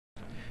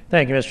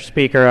Thank you, Mr.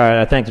 Speaker.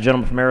 I thank the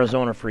gentleman from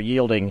Arizona for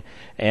yielding.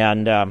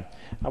 And I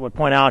would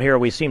point out here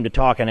we seem to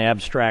talk in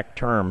abstract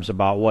terms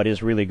about what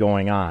is really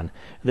going on.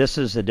 This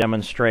is a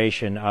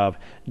demonstration of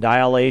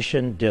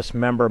dilation,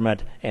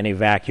 dismemberment, and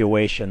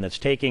evacuation that's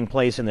taking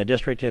place in the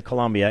District of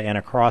Columbia and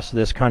across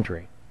this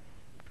country.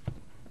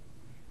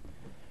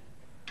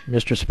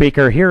 Mr.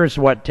 Speaker, here's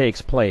what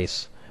takes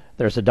place.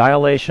 There's a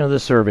dilation of the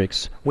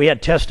cervix. We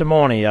had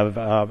testimony of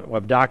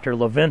Dr.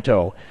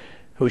 Levinto,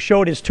 who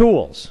showed his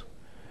tools,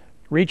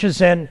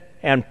 reaches in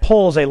and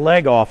pulls a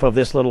leg off of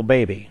this little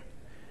baby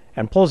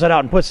and pulls it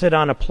out and puts it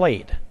on a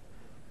plate,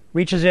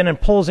 reaches in and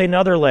pulls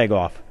another leg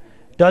off,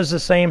 does the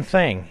same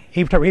thing.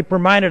 He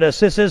reminded us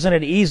this isn't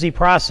an easy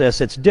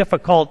process. It's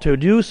difficult to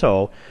do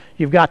so.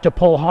 You've got to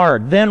pull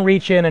hard. Then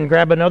reach in and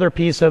grab another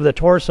piece of the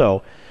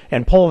torso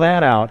and pull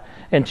that out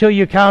until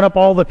you count up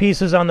all the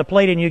pieces on the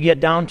plate and you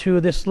get down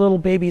to this little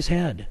baby's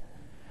head.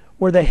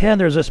 Where the head,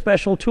 there's a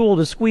special tool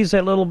to squeeze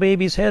that little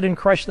baby's head and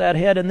crush that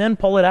head and then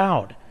pull it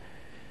out.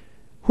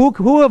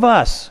 Who of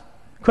us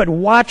could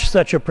watch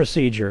such a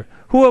procedure?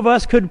 Who of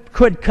us could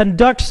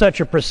conduct such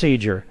a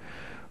procedure?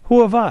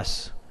 Who of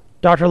us?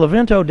 Dr.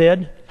 Levinto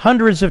did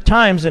hundreds of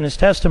times in his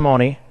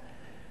testimony,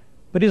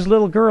 but his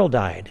little girl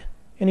died,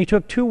 and he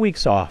took 2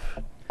 weeks off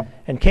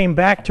and came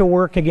back to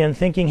work again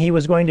thinking he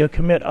was going to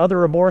commit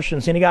other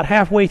abortions, and he got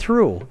halfway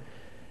through,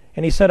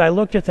 and he said, I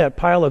looked at that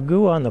pile of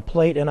goo on the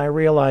plate and I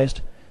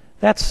realized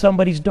that's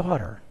somebody's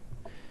daughter.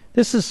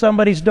 This is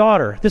somebody's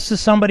daughter. This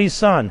is somebody's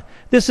son.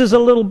 This is a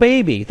little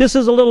baby. This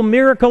is a little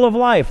miracle of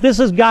life. This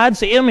is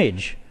God's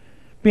image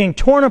being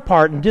torn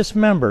apart and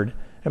dismembered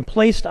and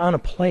placed on a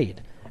plate.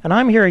 And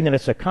I'm hearing that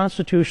it's a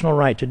constitutional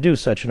right to do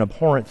such an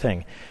abhorrent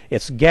thing.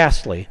 It's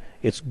ghastly.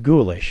 It's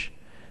ghoulish.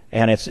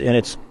 And it's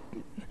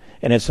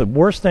the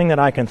worst thing that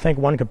I can think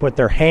one could put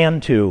their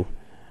hand to.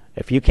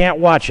 If you can't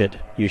watch it,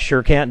 you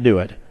sure can't do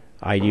it.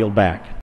 I yield back.